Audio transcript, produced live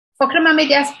For Crema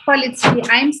Media's Polity,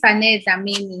 I'm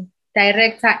SoNA,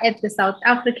 Director at the South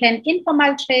African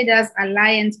Informal Traders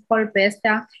Alliance. Paul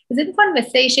Bester is in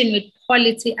conversation with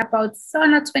Polity about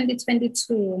SoNA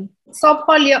 2022. So,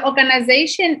 Paul, your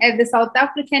organization at the South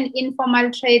African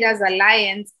Informal Traders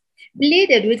Alliance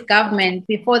pleaded with government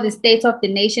before the State of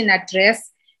the Nation address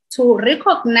to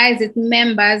recognize its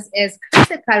members as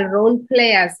critical role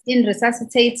players in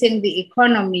resuscitating the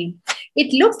economy.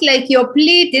 It looks like your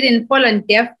plea didn't fall on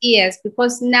deaf ears,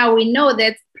 because now we know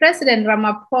that President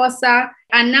Ramaphosa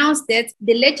announced that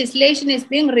the legislation is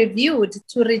being reviewed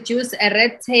to reduce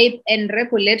red tape and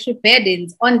regulatory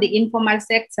burdens on the informal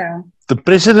sector. The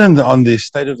President on the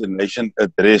State of the Nation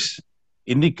address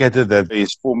indicated that he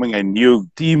is forming a new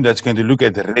team that's going to look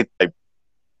at red tape.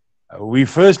 We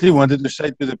firstly wanted to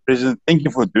say to the President, thank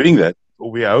you for doing that.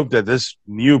 We hope that this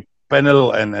new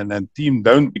panel and team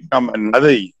don't become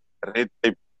another red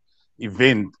tape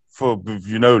event for,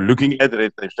 looking at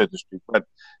red tape, so to speak. But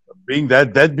being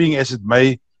that being as it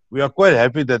may, we are quite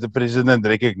happy that the President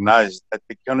recognized that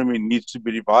the economy needs to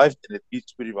be revived, and it needs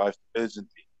to be revived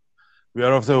urgently. We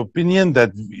are of the opinion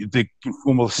that the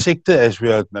informal sector, as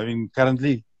we are knowing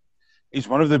currently, is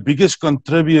one of the biggest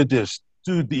contributors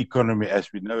to the economy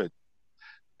as we know it.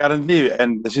 Currently,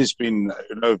 and this has been,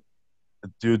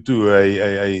 due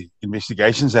to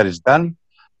investigations that is done,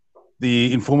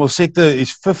 the informal sector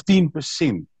is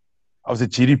 15% of the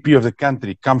GDP of the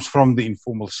country comes from the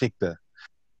informal sector.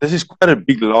 This is quite a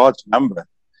big, large number.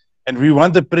 And we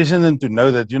want the President to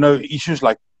know that, issues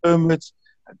like permits,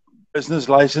 business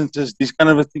licenses, this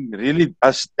kind of a thing really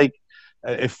does take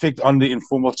effect on the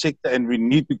informal sector, and we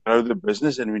need to grow the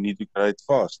business, and we need to grow it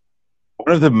fast.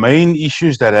 One of the main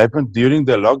issues that happened during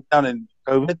the lockdown and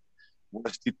COVID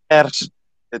was the TERS,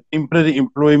 the Temporary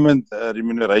Employment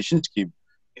Remuneration Scheme.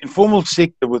 The informal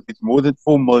sector, with its more than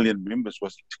 4 million members,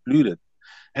 was excluded.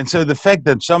 And so the fact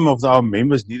that some of our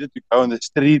members needed to go on the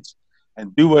streets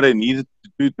and do what they needed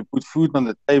to do to put food on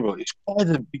the table is quite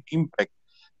a big impact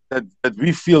that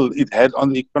we feel it had on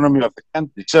the economy of the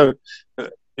country. So,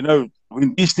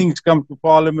 when these things come to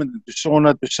Parliament and to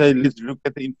SoNA to say, let's look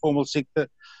at the informal sector,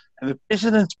 and the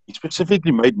President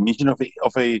specifically made mention of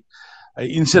a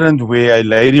incident where a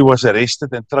lady was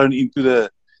arrested and thrown into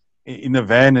in a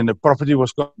van, and the property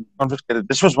was confiscated.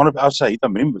 This was one of our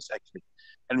Saita members, actually,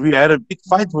 and we had a big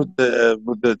fight with the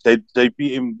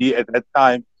JPMD at that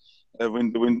time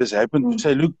when this happened, to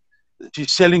say, look,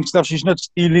 she's selling stuff, she's not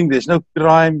stealing, there's no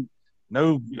crime,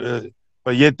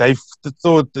 but yet they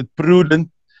thought it prudent,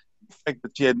 the fact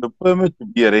that she had no permit, to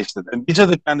be arrested. And these are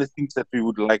the kind of things that we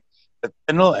would like the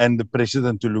panel and the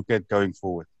President to look at going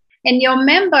forward. And your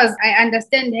members, I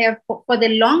understand, have for the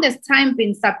longest time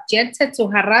been subjected to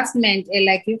harassment,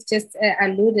 like you've just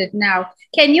alluded now.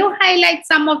 Can you highlight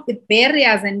some of the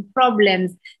barriers and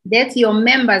problems that your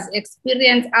members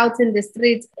experience out in the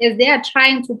streets as they are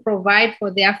trying to provide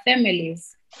for their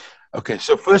families? Okay,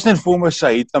 so first and foremost,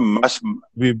 Saita must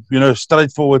be,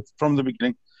 straightforward from the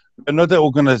beginning. We're not an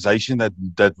organization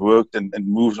that worked and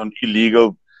moves on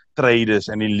illegal traders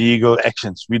and illegal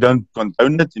actions. We don't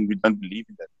condone it, and we don't believe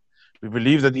in that. We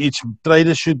believe that each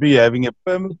trader should be having a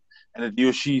permit, and that he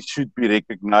or she should be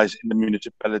recognized in the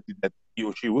municipality that he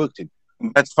or she works in.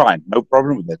 And that's fine, no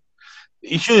problem with that.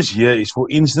 The issue here is, for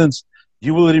instance,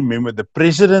 you will remember the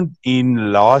President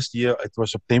in last year, it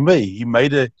was September, he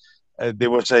made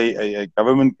there was a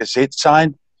government gazette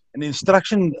signed, an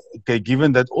instruction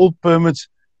given that all permits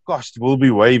cost will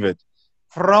be waived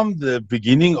from the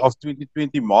beginning of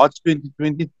 2020, March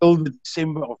 2020, till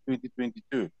December of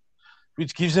 2022.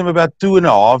 Which gives them about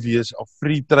 2.5 years of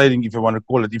free trading, if you want to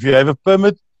call it. If you have a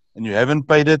permit and you haven't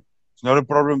paid it, it's not a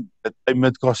problem. The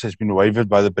payment cost has been waived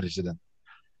by the President.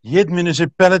 Yet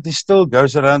municipality still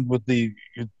goes around with the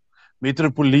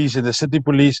Metro Police and the City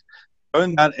Police,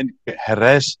 going down and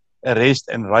harass, arrest,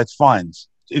 and write fines.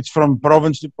 It's from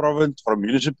province to province, from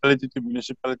municipality to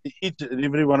municipality. Each and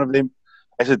every one of them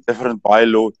has a different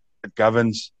bylaw that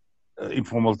governs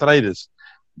informal traders.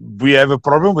 We have a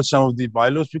problem with some of the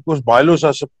bylaws, because bylaws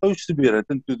are supposed to be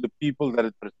written to the people that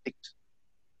it protects.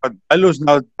 But bylaws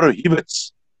now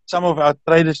prohibits some of our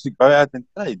traders to go out and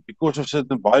trade because of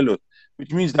certain bylaws,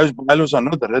 which means those bylaws are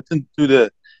not written to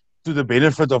the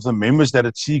benefit of the members that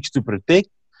it seeks to protect.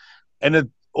 And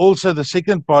also the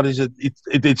second part is that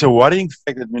it's a worrying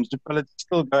fact that municipalities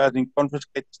still go out and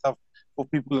confiscate stuff for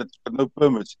people that have no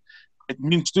permits. It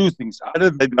means two things. Either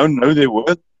they don't know their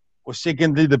work, or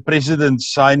secondly, the President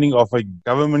signing of a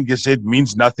government gazette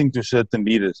means nothing to certain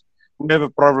leaders. We have a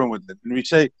problem with it. And we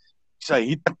say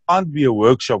it can't be a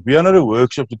workshop. We are not a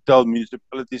workshop to tell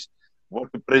municipalities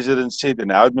what the President said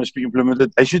and how it must be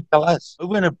implemented. They should tell us.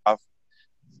 Over and above,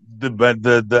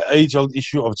 the age-old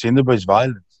issue of gender-based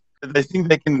violence. They think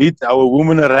they can lead our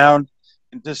women around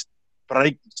and just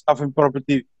break stuff in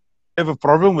property. I have a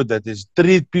problem with that. Is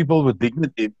treat people with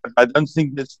dignity, but I don't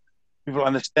think that people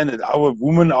understand it. Our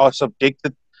women are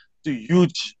subjected to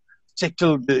huge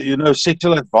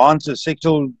sexual advances,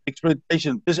 sexual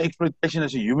exploitation. This exploitation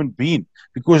as a human being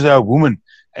because they are women,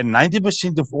 and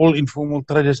 90% of all informal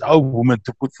traders are women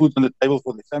to put food on the table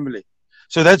for their family.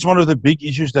 So that's one of the big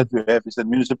issues that we have is that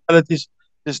municipalities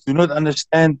just do not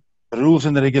understand the rules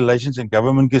and the regulations and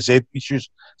government gazette issues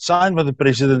signed by the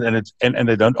president, and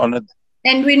they don't honor them.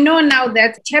 And we know now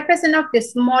that chairperson of the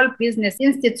Small Business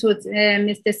Institute,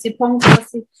 Mr.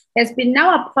 Sipongkosi, has been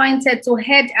now appointed to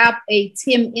head up a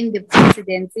team in the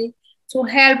presidency to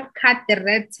help cut the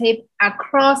red tape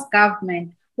across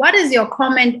government. What is your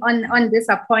comment on this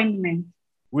appointment?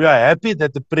 We are happy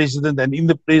that the president and in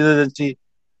the presidency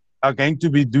are going to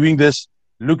be doing this,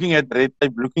 looking at red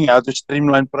tape, looking how to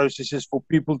streamline processes for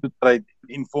people to trade,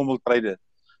 informal traders.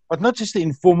 But not just the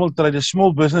informal traders,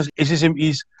 small business,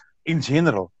 SSMEs, in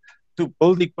general, to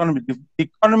build the economy. The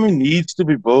economy needs to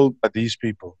be built by these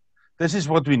people. This is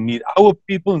what we need. Our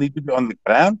people need to be on the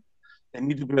ground. They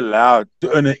need to be allowed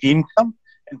to earn an income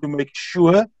and to make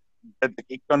sure that the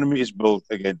economy is built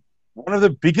again. One of the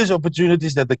biggest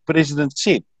opportunities that the president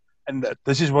said, and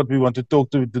this is what we want to talk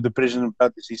to the president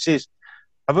about, is he says,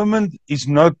 government is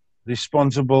not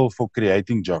responsible for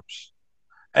creating jobs.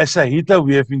 As Saita,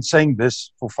 we have been saying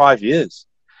this for 5 years.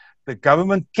 The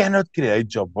government cannot create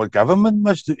jobs. What government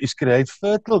must do is create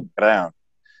fertile ground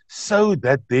so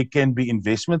that there can be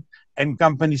investment and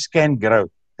companies can grow.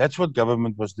 That's what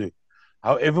government must do.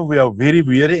 However, we are very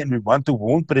weary and we want to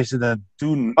warn President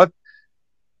to not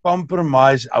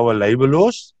compromise our labor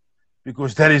laws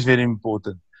because that is very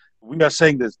important. We are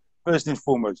saying this first and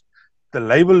foremost. The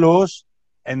labor laws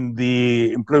and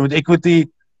the employment equity,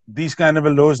 these kind of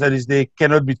laws that is there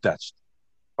cannot be touched.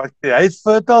 But create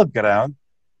fertile ground,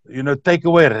 take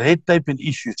away red tape and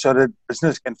issues so that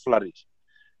business can flourish.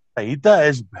 Saita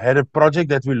has had a project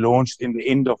that we launched in the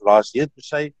end of last year to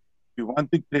say we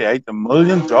want to create 1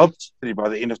 million jobs by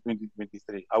the end of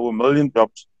 2023. Our 1 million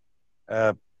jobs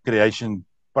creation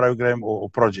program or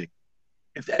project.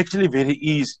 It's actually very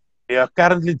easy. There are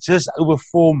currently just over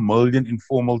 4 million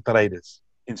informal traders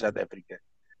in South Africa.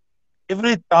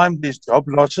 Every time there's job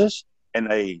losses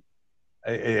and a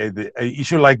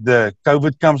issue like the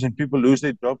COVID comes and people lose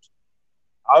their jobs,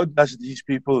 how does these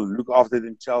people look after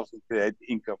themselves and create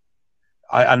income?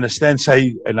 I understand,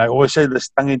 and I always say this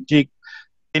tongue in cheek,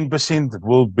 10%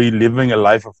 will be living a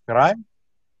life of crime,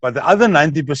 but the other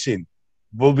 90%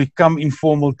 will become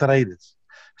informal traders.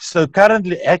 So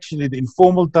currently, actually, the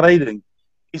informal trading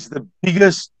is the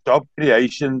biggest job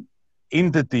creation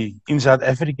entity in South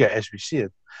Africa as we see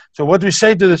it. So what we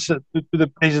say to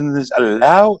the president is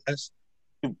allow us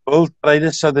to build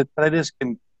traders so that traders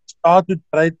can start to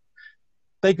trade,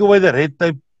 take away the red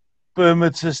tape,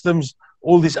 permit systems,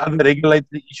 all these other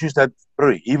regulatory issues that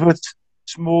prohibit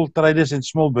small traders and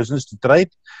small business to trade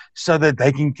so that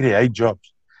they can create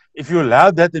jobs. If you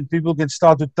allow that and people can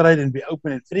start to trade and be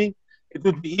open and free, it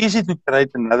would be easy to create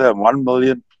another 1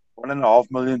 million,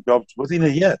 1.5 million jobs within a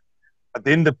year. But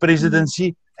then the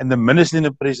presidency and the minister in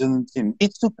the presidency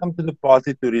needs to come to the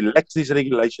party to relax these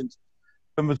regulations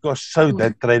so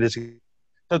that traders.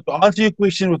 So to answer your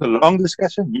question with a long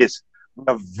discussion, yes, we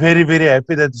are very, very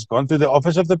happy that it's gone to the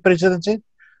office of the presidency.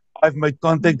 I've made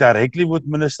contact directly with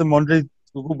Minister Mondli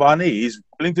Kukubane. He's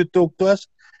willing to talk to us,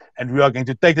 and we are going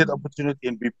to take that opportunity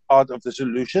and be part of the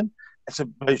solution as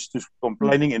opposed to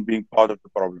complaining and being part of the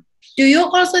problem. Do you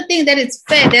also think that it's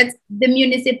fair that the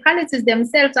municipalities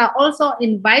themselves are also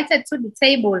invited to the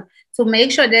table to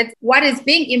make sure that what is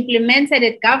being implemented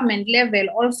at government level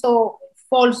also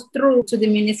falls through to the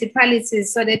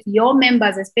municipalities so that your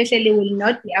members especially will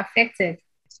not be affected?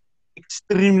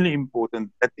 Extremely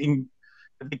important that in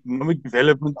the economic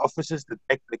development offices,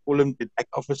 they call them the DAC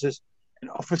offices, and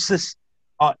offices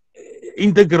are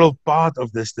integral part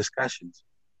of this discussions.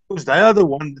 Because they are the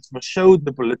ones that must show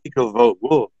the political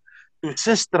will to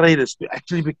assist traders to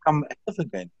actually become active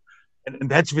again. And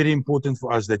that's very important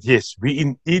for us that, yes, we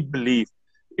indeed believe,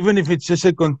 even if it's just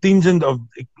a contingent of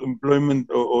employment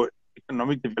or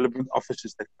economic development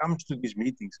officers that comes to these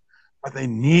meetings, but they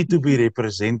need to be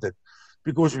represented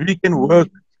because we can work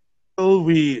till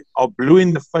we are blue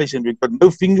in the face and we've got no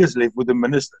fingers left with the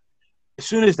minister. As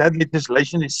soon as that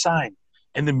legislation is signed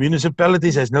and the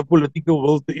municipalities has no political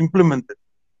will to implement it,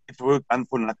 it's work done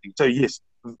for nothing. So yes,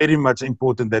 very much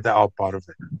important that they are part of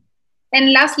it.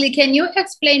 And lastly, can you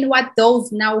explain what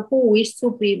those now who wish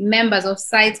to be members of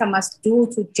Saita must do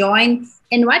to join,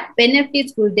 and what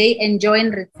benefits will they enjoy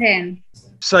in return?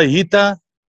 Saita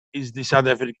is the South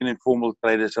African Informal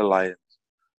Traders Alliance.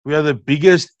 We are the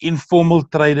biggest informal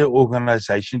trader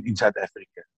organization in South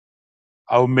Africa.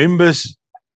 Our members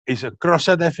is across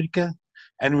South Africa,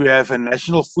 and we have a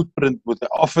national footprint with an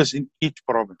office in each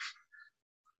province.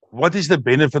 What is the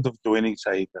benefit of joining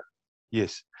Saita?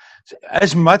 Yes, so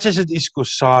as much as it is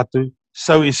COSATU,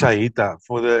 so is Saita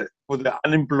for the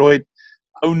unemployed,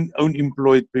 own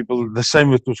employed people. The same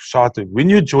with COSATU. When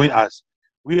you join us,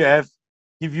 we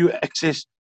give you access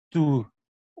to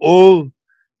all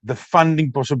the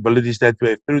funding possibilities that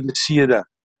we have through the SEDA,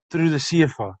 through the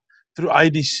CFA, through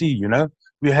IDC. You know,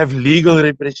 we have legal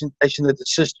representation that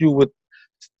assists you with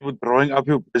drawing up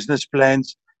your business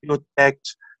plans, your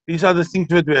tax. These are the things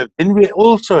that we have. And we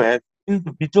also have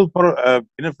individual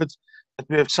benefits that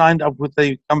we have signed up with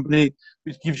a company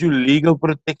which gives you legal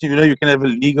protection. You know, you can have a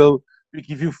legal, we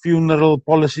give you funeral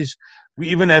policies. We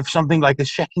even have something like a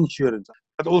shack insurance,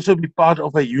 but also be part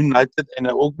of a united and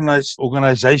an organized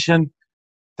organization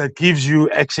that gives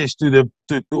you access to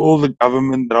all the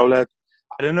government rollout.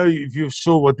 I don't know if you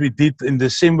saw what we did in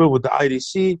December with the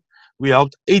IDC. We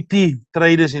helped 80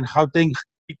 traders in Gauteng,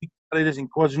 80 traders in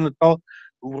KwaZulu-Natal,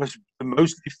 who was the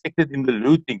most affected in the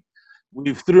looting.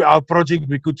 Through our project,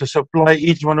 we could supply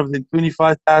each one of them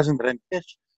 25,000 rand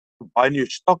cash to buy new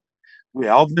stock. We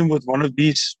helped them with one of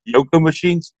these Yoko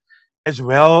machines, as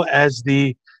well as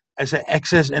an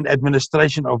access and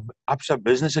administration of ABSA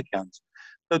business accounts.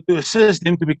 So to assist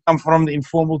them to become from the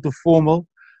informal to formal,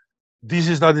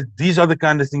 these are the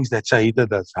kind of things that Saita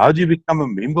does. How do you become a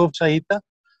member of Saita?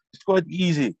 It's quite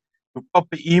easy. You pop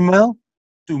an email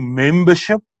to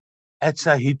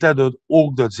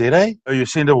membership@saita.org.za, or you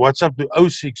send a WhatsApp to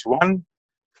 061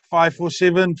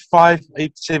 547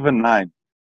 5879.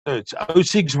 So it's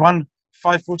 061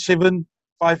 547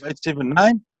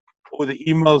 5879, or the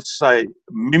email say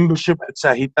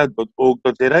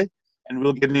membership@saita.org.za, and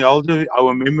we'll get hold of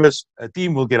our members.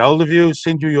 Team will get hold of you,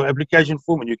 send you your application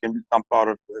form, and you can become part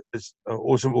of this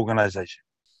awesome organization.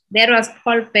 That was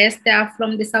Paul Bester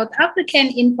from the South African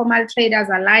Informal Traders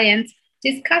Alliance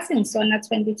discussing SoNA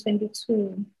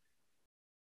 2022.